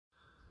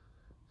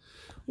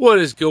What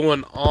is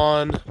going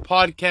on,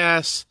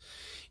 podcasts?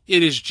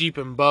 It is Jeep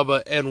and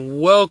Bubba,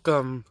 and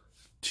welcome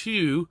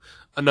to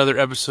another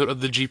episode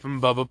of the Jeep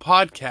and Bubba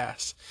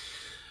podcast.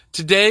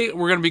 Today,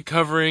 we're going to be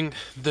covering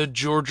the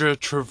Georgia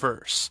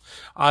Traverse.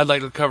 I'd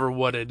like to cover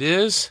what it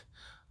is,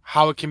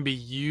 how it can be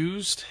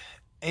used,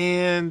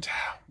 and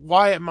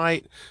why it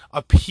might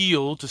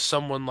appeal to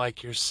someone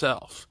like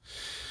yourself.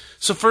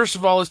 So first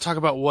of all, let's talk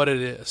about what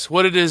it is.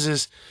 What it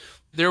is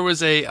there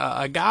was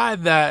a guy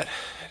that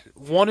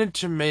wanted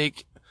to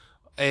make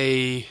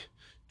a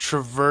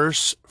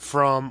traverse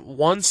from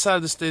one side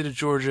of the state of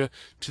Georgia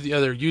to the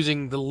other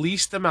using the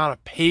least amount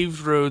of paved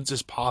roads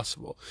as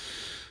possible.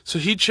 So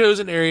he chose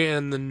an area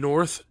in the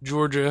North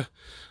Georgia,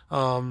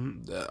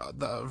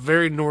 the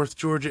very North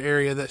Georgia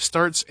area that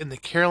starts in the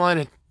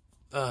Carolina,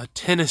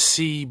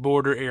 Tennessee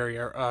border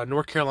area,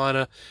 North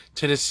Carolina,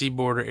 Tennessee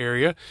border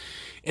area.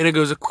 And it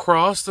goes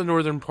across the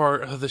northern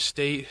part of the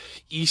state,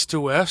 east to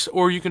west,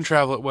 or you can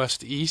travel it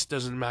west to east,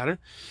 doesn't matter.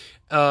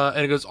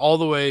 And it goes all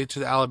the way to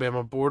the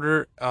Alabama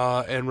border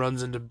and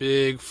runs into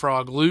Big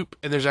Frog Loop.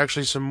 And there's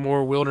actually some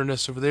more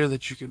wilderness over there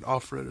that you can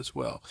off-road as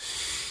well.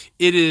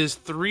 It is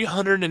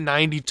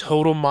 390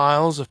 total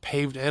miles of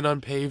paved and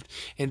unpaved,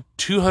 and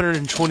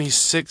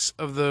 226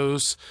 of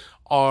those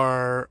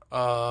are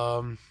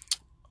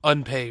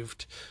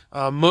unpaved.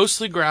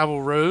 Mostly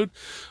gravel road,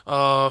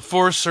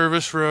 Forest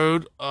Service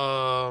road,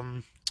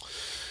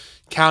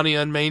 county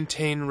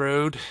unmaintained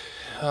road,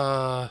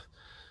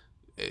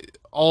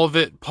 all of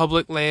it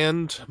public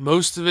land,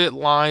 most of it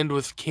lined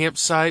with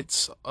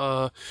campsites,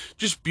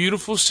 just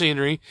beautiful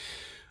scenery.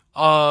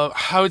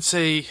 I would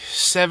say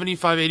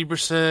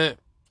 75-80%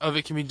 of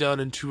it can be done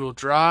in two-wheel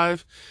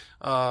drive.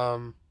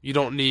 You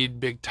don't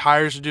need big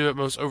tires to do it.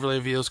 Most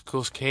overland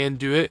vehicles can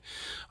do it.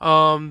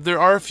 There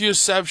are a few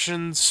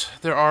exceptions.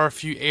 There are a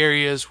few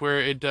areas where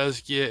it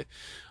does get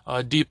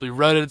deeply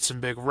rutted, some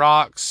big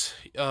rocks.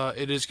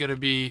 It is going to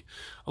be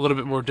a little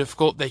bit more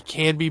difficult. They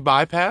can be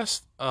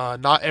bypassed.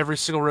 Not every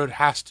single road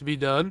has to be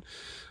done.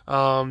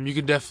 You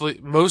can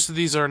definitely, most of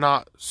these are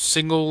not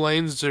single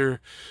lanes. They're,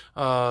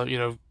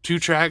 two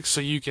tracks, so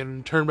you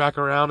can turn back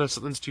around if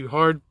something's too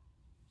hard,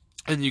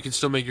 and you can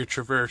still make your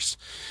traverse.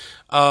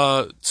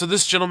 So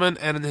this gentleman,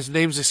 and his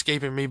name's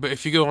escaping me, but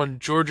if you go on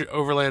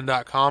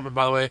GeorgiaOverland.com, and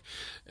by the way,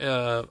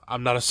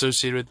 I'm not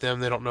associated with them.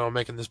 They don't know I'm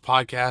making this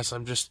podcast.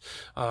 I'm just,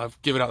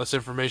 giving out this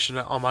information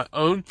on my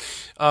own.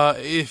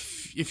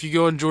 If you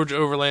go on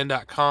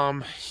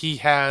GeorgiaOverland.com, he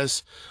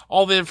has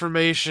all the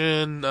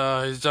information.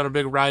 He's done a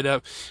big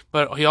write-up,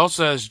 but he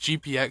also has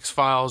GPX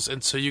files,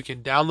 and so you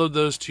can download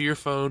those to your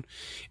phone,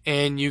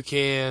 and you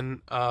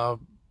can,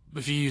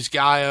 if you use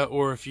Gaia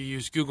or if you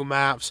use Google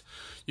Maps,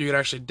 you can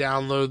actually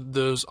download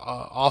those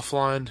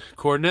offline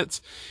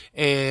coordinates.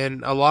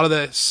 And a lot of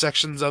the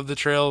sections of the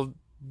trail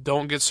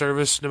don't get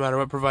service no matter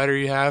what provider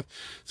you have.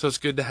 So it's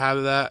good to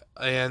have that.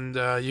 And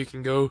you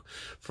can go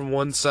from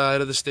one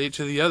side of the state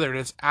to the other. And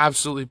it's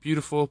absolutely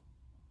beautiful.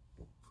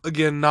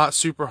 Again, not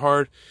super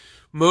hard.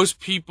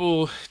 Most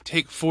people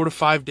take 4 to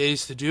 5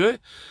 days to do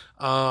it.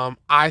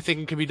 I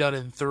think it can be done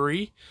in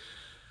 3.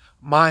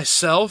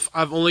 Myself,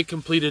 I've only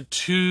completed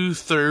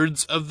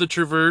 2/3 of the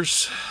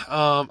traverse.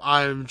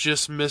 I'm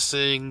just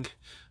missing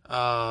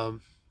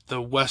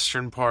the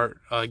western part,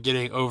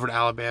 getting over to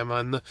Alabama.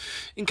 And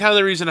kind of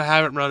the reason I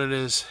haven't run it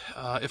is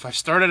if I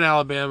start in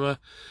Alabama,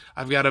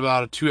 I've got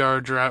about a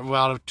 2-hour drive,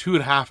 about a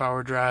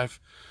 2.5-hour drive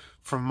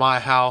from my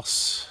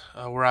house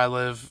where I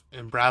live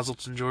in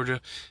Braselton,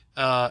 Georgia.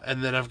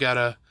 And then I've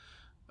got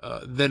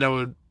then I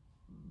would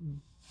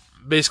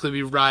basically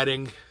be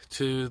riding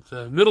to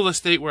the middle of the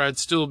state where I'd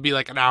still be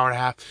like an hour and a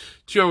half,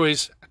 2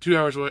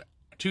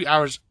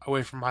 hours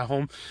away from my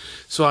home.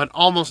 So I'd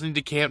almost need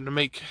to camp to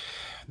make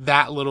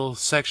that little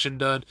section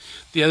done.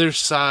 The other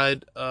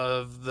side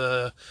of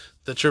the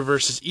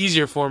traverse is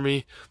easier for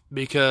me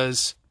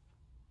because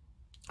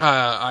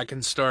I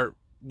can start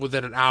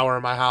within an hour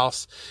of my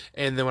house,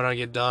 and then when I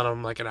get done,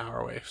 I'm like an hour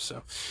away.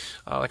 So,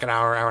 like an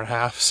hour and a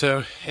half.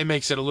 So it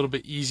makes it a little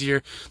bit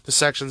easier, the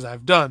sections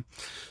I've done.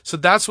 So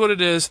that's what it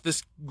is.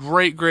 This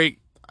great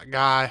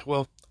guy.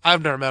 Well,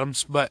 I've never met him,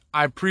 but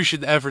I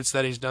appreciate the efforts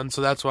that he's done. So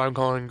that's why I'm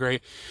calling him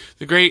great.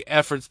 The great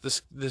efforts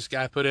this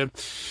guy put in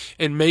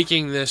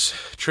making this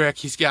trek.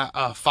 He's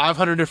got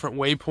 500 different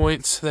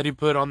waypoints that he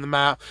put on the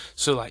map.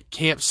 So like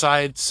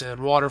campsites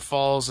and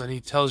waterfalls, and he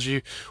tells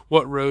you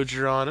what roads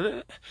you're on.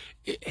 And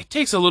it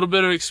takes a little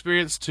bit of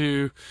experience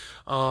to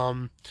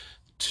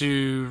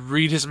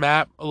read his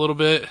map a little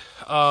bit.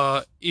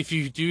 If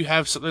you do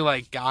have something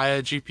like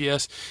Gaia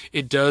GPS,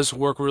 it does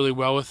work really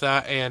well with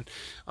that. And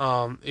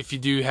if you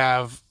do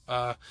have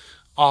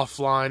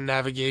offline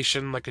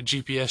navigation, like a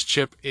GPS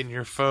chip in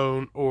your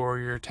phone or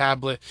your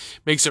tablet,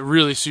 makes it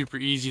really super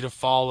easy to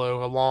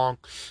follow along.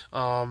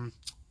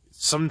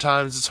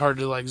 Sometimes it's hard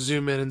to like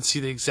zoom in and see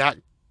the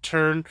exact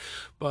turn,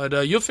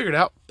 but you'll figure it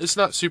out. It's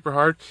not super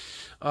hard.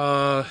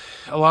 A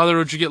lot of the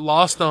roads you get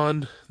lost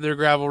on, they're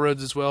gravel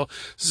roads as well.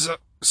 So,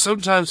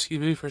 sometimes, excuse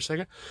me for a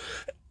second.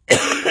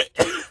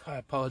 I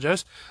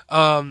apologize.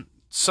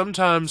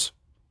 Sometimes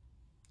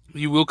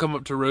You will come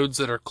up to roads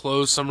that are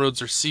closed. Some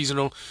roads are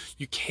seasonal.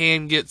 You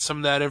can get some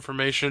of that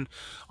information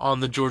on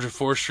the Georgia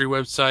Forestry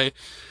website.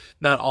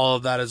 Not all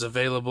of that is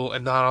available,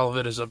 and not all of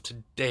it is up to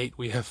date,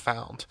 we have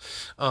found.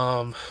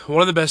 One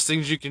of the best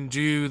things you can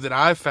do that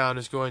I've found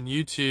is go on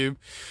YouTube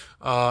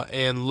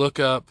and look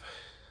up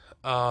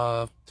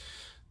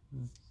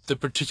the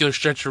particular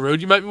stretch of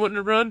road you might be wanting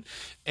to run,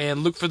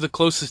 and look for the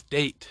closest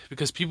date,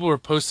 because people are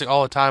posting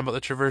all the time about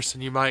the Traverse,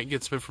 and you might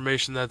get some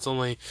information that's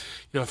only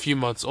a few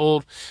months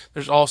old.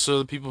 There's also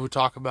the people who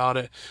talk about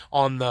it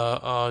on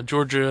the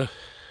Georgia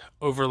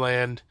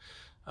Overland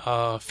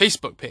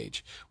Facebook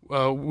page.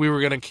 We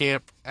were going to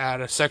camp at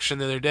a section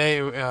the other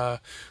day,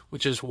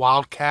 which is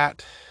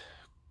Wildcat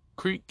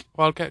Creek,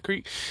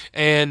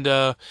 and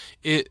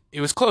it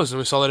was closed, and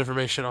we saw that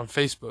information on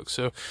Facebook,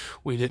 so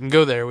we didn't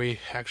go there. We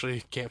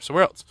actually camped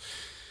somewhere else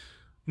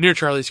near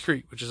Charlie's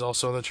Creek, which is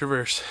also on the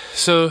Traverse.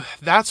 So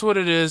that's what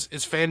it is.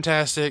 It's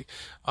fantastic.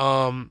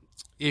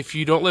 If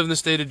you don't live in the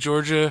state of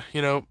Georgia,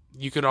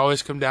 you can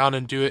always come down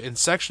and do it in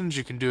sections.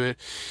 You can do it,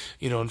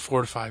 in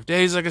 4 to 5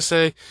 days, like I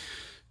say.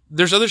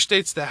 There's other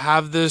states that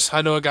have this.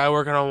 I know a guy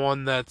working on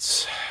one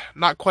that's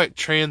not quite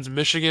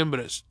trans-Michigan,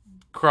 but it's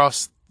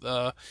across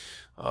the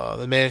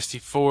Manistee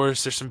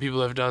Forest. There's some people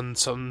that have done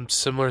some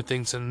similar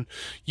things in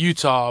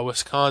Utah,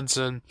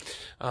 Wisconsin.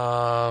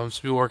 Some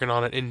people working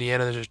on it in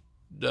Indiana. There's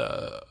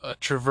a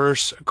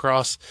traverse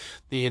across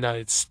the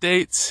United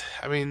States.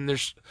 I mean,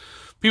 there's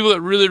people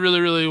that really, really,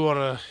 really want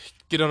to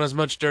get on as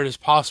much dirt as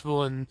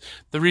possible, and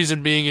the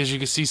reason being is you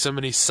can see so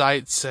many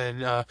sites,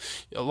 and a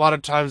lot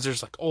of times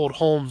there's like old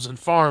homes and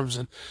farms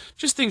and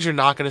just things you're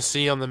not going to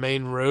see on the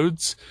main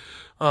roads.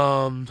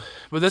 But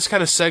this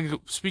kind of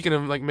speaking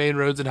of like main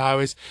roads and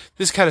highways,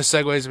 this kind of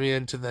segues me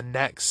into the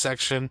next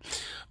section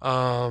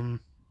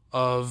of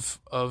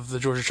the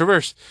Georgia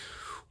Traverse.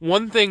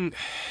 One thing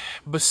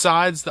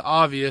besides the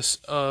obvious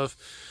the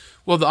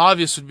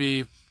obvious would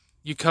be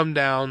you come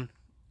down,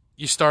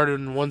 you start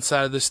on one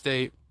side of the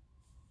state,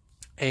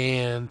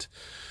 and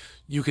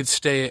you could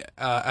stay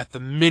at the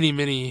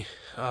many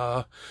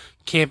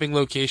camping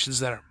locations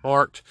that are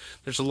marked.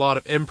 There's a lot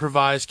of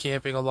improvised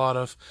camping,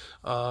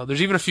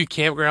 there's even a few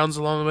campgrounds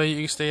along the way you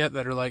can stay at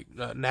that are like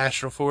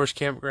national forest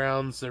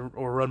campgrounds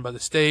or run by the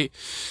state,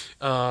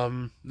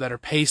 that are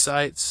pay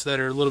sites that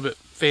are a little bit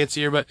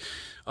fancier, but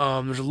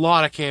there's a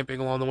lot of camping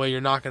along the way. You're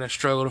not going to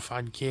struggle to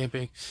find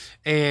camping,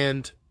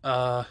 and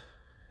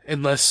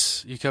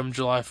unless you come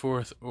July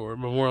 4th or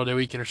Memorial Day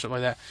weekend or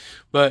something like that.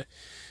 But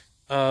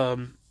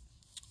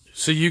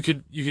so you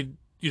could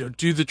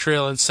do the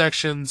trail in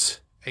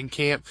sections and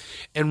camp,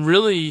 and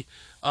really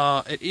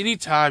at any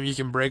time you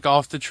can break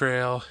off the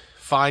trail,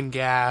 find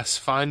gas,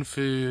 find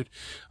food.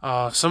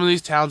 Some of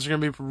these towns are going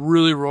to be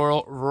really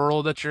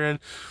rural that you're in,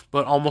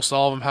 but almost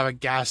all of them have a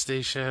gas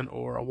station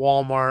or a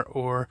Walmart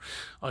or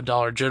a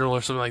Dollar General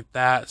or something like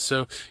that.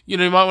 So you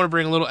might want to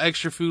bring a little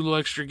extra food, a little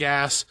extra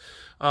gas,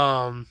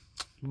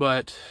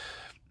 but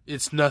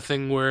it's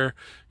nothing where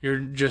you're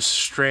just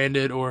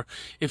stranded, or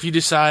if you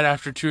decide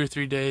after 2 or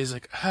 3 days,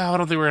 like, I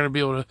don't think we're going to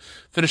be able to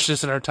finish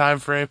this in our time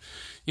frame,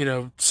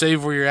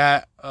 save where you're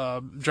at,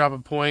 drop a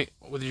point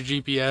with your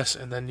GPS,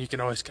 and then you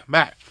can always come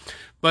back.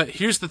 But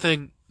here's the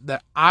thing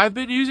that I've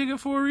been using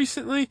it for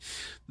recently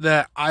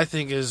that I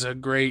think is a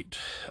great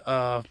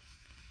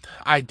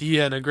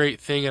idea and a great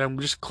thing, and I'm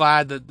just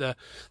glad that the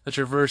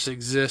Traverse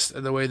exists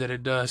in the way that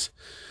it does.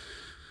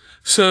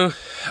 So,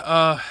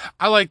 I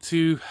like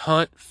to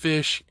hunt,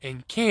 fish,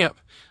 and camp,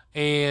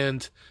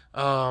 and,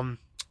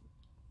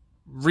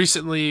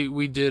 recently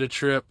we did a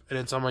trip, and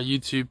it's on my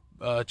YouTube,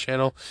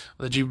 channel,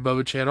 the Jeep and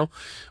Bubba channel,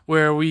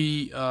 where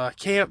we,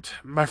 camped.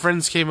 My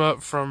friends came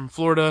up from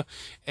Florida,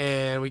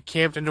 and we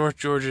camped in North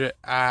Georgia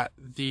at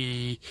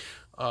the,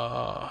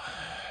 Tallulah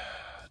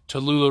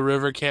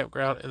River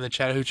campground in the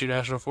Chattahoochee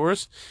National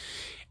Forest.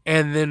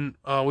 And then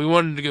we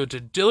wanted to go to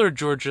Dillard,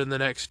 Georgia the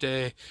next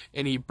day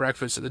and eat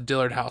breakfast at the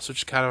Dillard House, which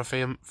is kind of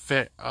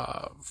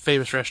a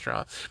famous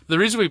restaurant. The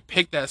reason we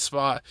picked that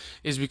spot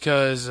is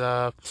because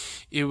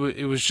it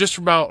was just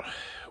about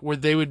where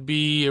they would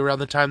be around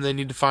the time they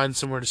need to find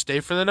somewhere to stay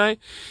for the night.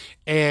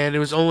 And it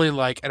was only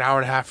like an hour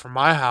and a half from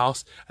my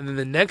house. And then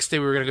the next day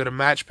we were going to go to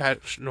Match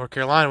Patch, North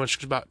Carolina, which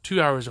is about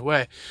 2 hours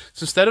away.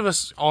 So instead of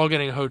us all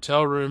getting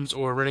hotel rooms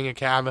or renting a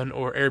cabin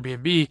or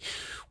Airbnb,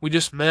 we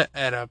just met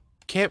at a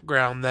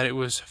campground that it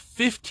was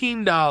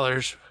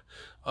 $15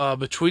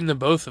 between the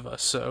both of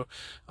us, so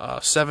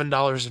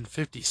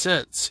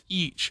 $7.50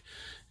 each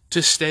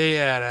to stay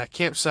at a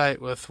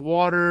campsite with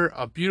water,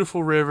 a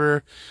beautiful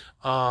river.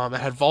 It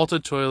had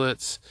vaulted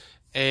toilets,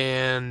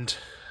 and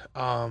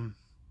it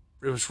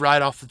was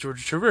right off the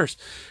Georgia Traverse.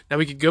 Now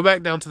we could go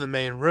back down to the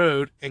main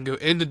road and go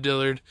into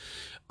Dillard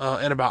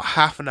in about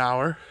half an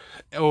hour,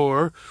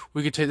 or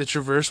we could take the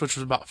Traverse, which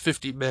was about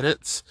 50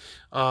 minutes,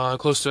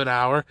 close to an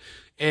hour,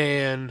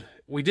 and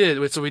we did.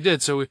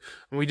 So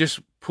we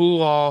just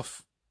pull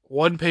off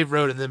one paved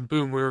road, and then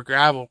boom, we were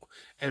gravel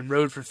and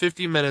rode for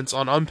 50 minutes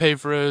on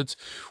unpaved roads.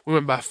 We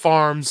went by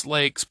farms,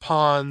 lakes,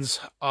 ponds,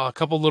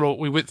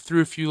 we went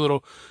through a few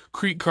little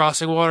creek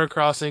crossing, water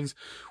crossings,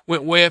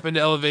 went way up into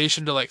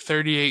elevation to like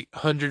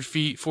 3,800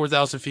 feet,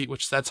 4,000 feet,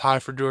 which that's high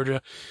for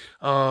Georgia,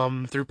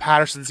 through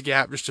Patterson's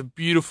Gap, just a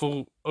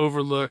beautiful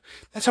overlook.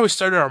 That's how we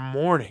started our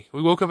morning.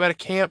 We woke up at a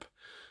camp,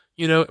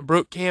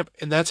 broke camp,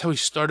 and that's how we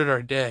started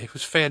our day. It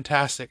was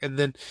fantastic. And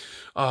then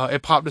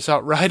it popped us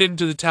out right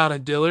into the town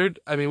of Dillard.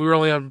 I mean, we were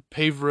only on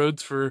paved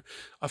roads for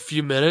a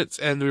few minutes,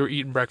 and we were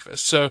eating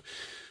breakfast. So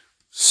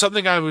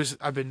something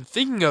I've been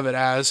thinking of it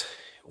as,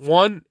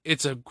 one,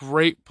 it's a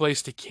great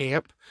place to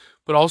camp,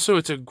 but also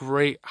it's a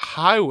great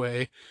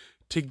highway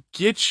to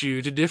get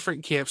you to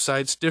different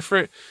campsites,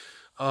 different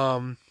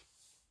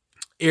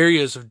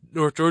areas of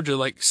North Georgia.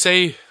 Like,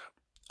 say,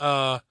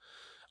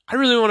 I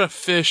really want to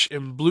fish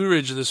in Blue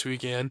Ridge this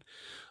weekend,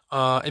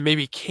 and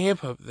maybe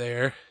camp up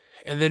there,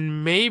 and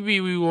then maybe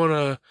we want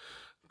to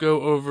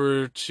go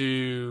over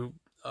to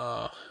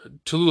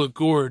Tallulah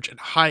Gorge and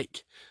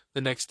hike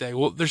the next day.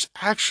 Well, there's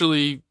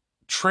actually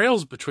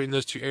trails between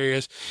those two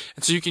areas,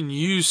 and so you can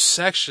use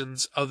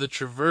sections of the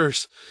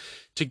traverse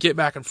to get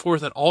back and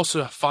forth and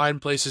also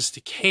find places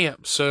to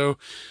camp. So,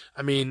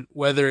 I mean,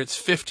 whether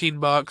it's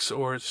 $15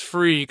 or it's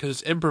free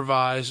because it's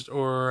improvised,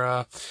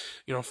 or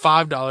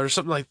 $5,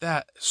 something like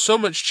that, so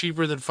much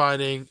cheaper than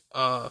finding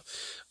a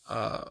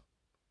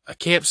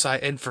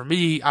campsite. And for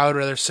me, I would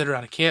rather sit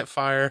around a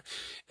campfire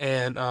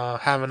and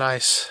have a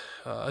nice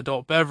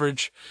adult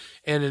beverage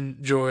and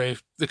enjoy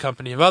the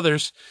company of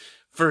others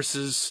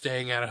versus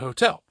staying at a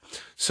hotel.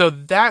 So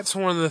that's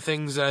one of the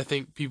things that I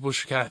think people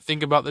should kind of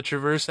think about the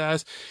Traverse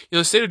as.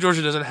 The state of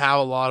Georgia doesn't have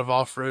a lot of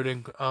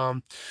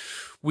off-roading.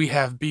 We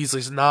have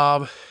Beasley's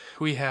Knob,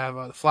 we have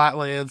the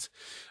Flatlands,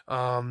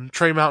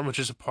 Trey Mountain, which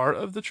is a part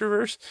of the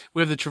Traverse.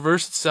 We have the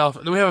Traverse itself,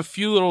 and then we have a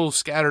few little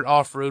scattered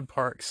off-road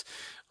parks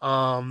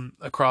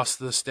across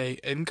the state.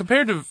 And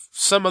compared to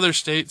some other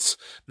states,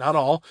 not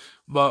all,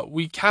 but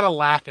we kind of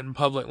lack in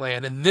public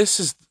land. And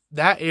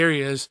that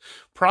area is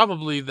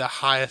probably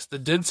the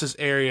densest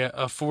area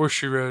of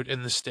forestry road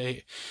in the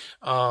state,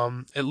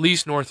 at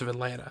least north of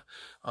Atlanta.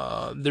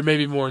 There may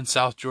be more in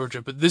South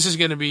Georgia, but this is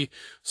going to be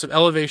some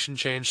elevation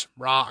change, some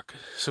rock,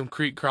 some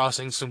creek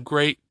crossings, some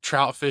great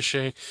trout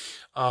fishing,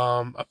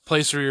 a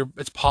place where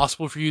it's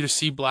possible for you to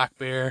see black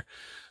bear.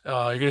 You're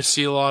going to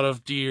see a lot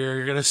of deer.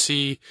 You're going to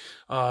see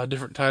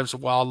different types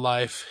of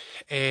wildlife,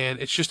 and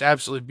it's just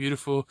absolutely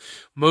beautiful.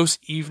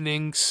 Most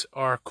evenings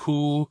are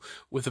cool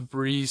with a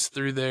breeze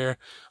through there.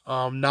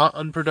 Not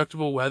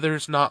unpredictable weather.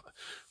 It's not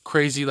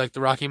crazy like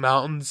the Rocky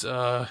Mountains.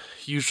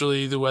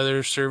 Usually the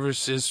weather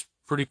service is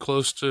pretty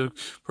close to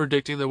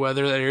predicting the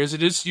weather that areas.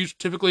 It is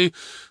typically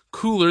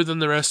cooler than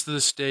the rest of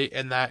the state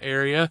in that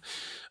area,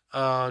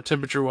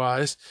 temperature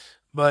wise.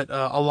 But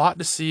a lot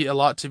to see, a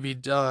lot to be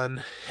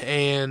done,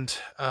 and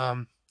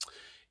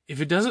if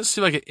it doesn't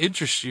seem like it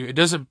interests you, it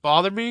doesn't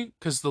bother me,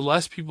 because the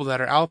less people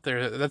that are out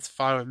there, that's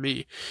fine with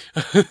me.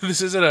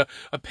 This isn't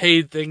a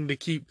paid thing to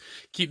keep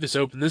this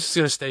open. This is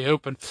going to stay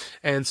open,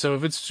 and so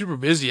if it's super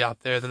busy out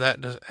there, then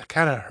that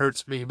kind of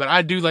hurts me. But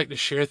I do like to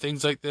share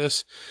things like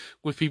this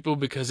with people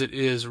because it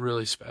is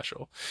really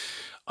special.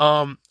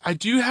 I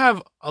do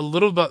have a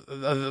little bit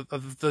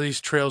of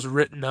these trails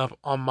written up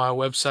on my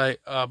website,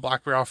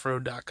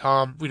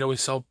 blackbearoffroad.com. We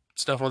sell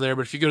stuff on there,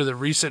 but if you go to the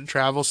recent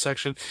travel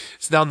section,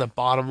 it's down the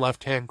bottom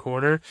left-hand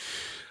corner.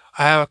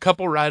 I have a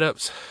couple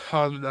write-ups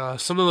on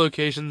some of the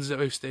locations that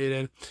we've stayed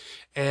in,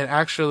 and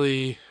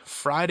actually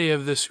Friday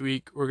of this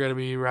week we're going to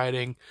be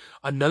writing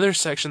another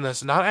section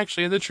that's not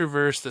actually in the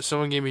Traverse that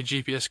someone gave me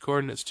GPS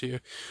coordinates to,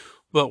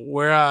 but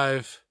where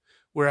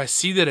I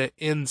see that it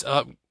ends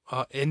up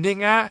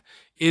ending at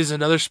is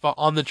another spot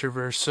on the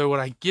Traverse. So when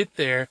I get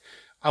there,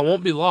 I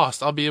won't be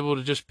lost. I'll be able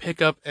to just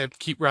pick up and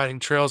keep riding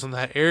trails in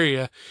that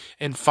area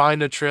and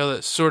find a trail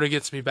that sort of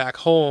gets me back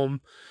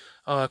home,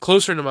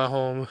 closer to my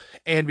home,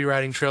 and be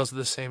riding trails at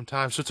the same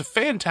time. So it's a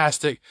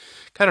fantastic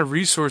kind of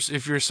resource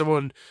if you're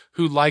someone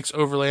who likes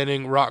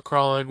overlanding, rock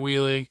crawling,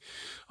 wheeling,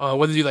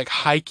 whether you like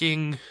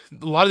hiking.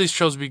 A lot of these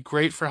trails would be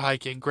great for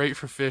hiking, great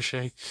for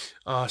fishing,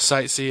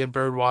 sightseeing,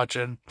 bird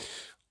watching,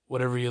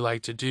 whatever you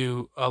like to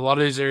do. A lot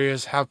of these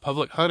areas have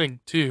public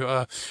hunting too.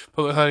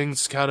 Public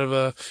hunting's kind of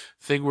a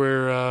thing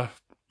where,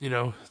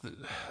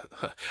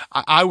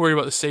 I worry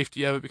about the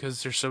safety of it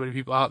because there's so many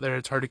people out there.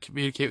 It's hard to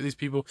communicate with these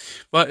people,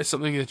 but it's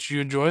something that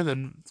you enjoy,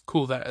 then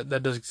cool,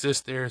 that does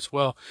exist there as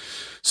well.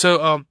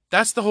 So,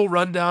 that's the whole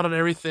rundown on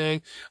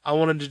everything. I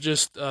wanted to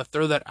just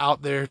throw that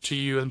out there to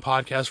you in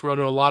podcast world.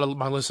 I know a lot of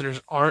my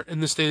listeners aren't in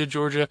the state of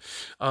Georgia,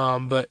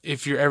 but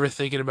if you're ever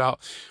thinking about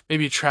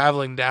maybe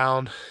traveling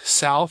down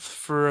south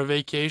for a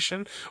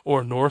vacation,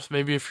 or north,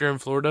 maybe if you're in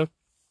Florida,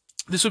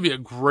 this would be a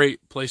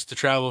great place to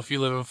travel if you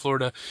live in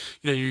Florida.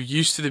 You're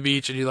used to the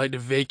beach and you like to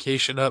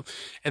vacation up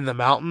in the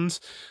mountains.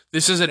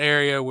 This is an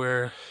area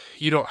where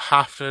you don't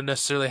have to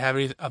necessarily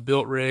have a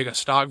built rig. A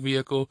stock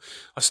vehicle,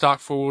 a stock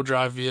four-wheel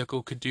drive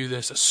vehicle could do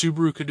this. A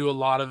Subaru could do a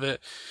lot of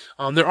it.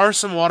 There are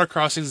some water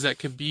crossings that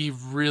could be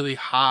really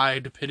high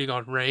depending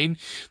on rain,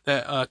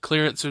 that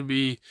clearance would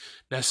be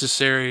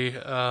necessary.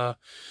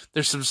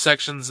 There's some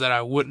sections that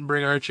I wouldn't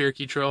bring our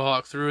Cherokee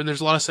Trailhawk through, and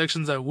there's a lot of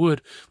sections I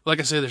would. But like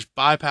I say, there's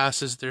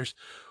bypasses, there's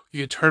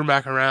you could turn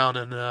back around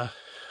and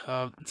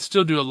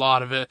still do a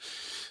lot of it.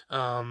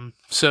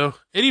 So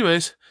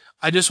anyways,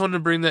 I just wanted to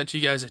bring that to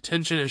you guys'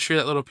 attention and share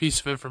that little piece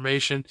of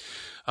information.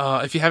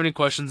 If you have any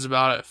questions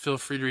about it, feel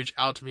free to reach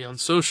out to me on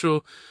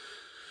social.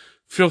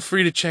 Feel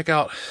free to check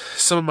out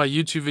some of my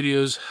YouTube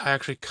videos. I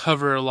actually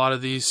cover a lot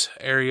of these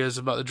areas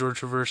about the Georgia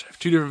Traverse. I have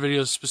 2 different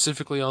videos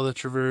specifically on the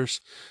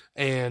Traverse,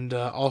 and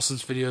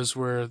Alston's videos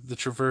where the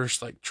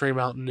Traverse, like Tray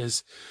Mountain,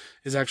 is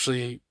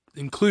actually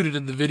included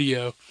in the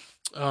video,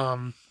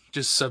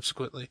 just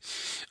subsequently.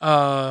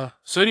 So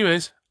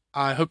anyways,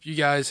 I hope you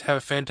guys have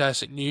a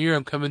fantastic New Year.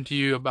 I'm coming to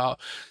you about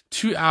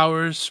 2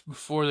 hours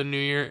before the New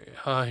Year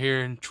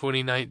here in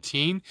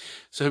 2019.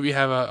 So I hope you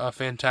have a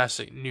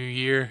fantastic New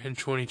Year in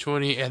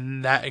 2020,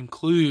 and that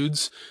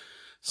includes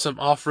some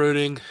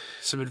off-roading,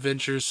 some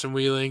adventures, some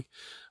wheeling.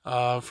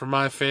 From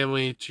my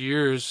family to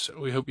yours,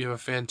 we hope you have a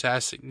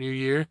fantastic New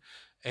Year,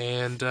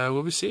 and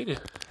we'll be seeing you.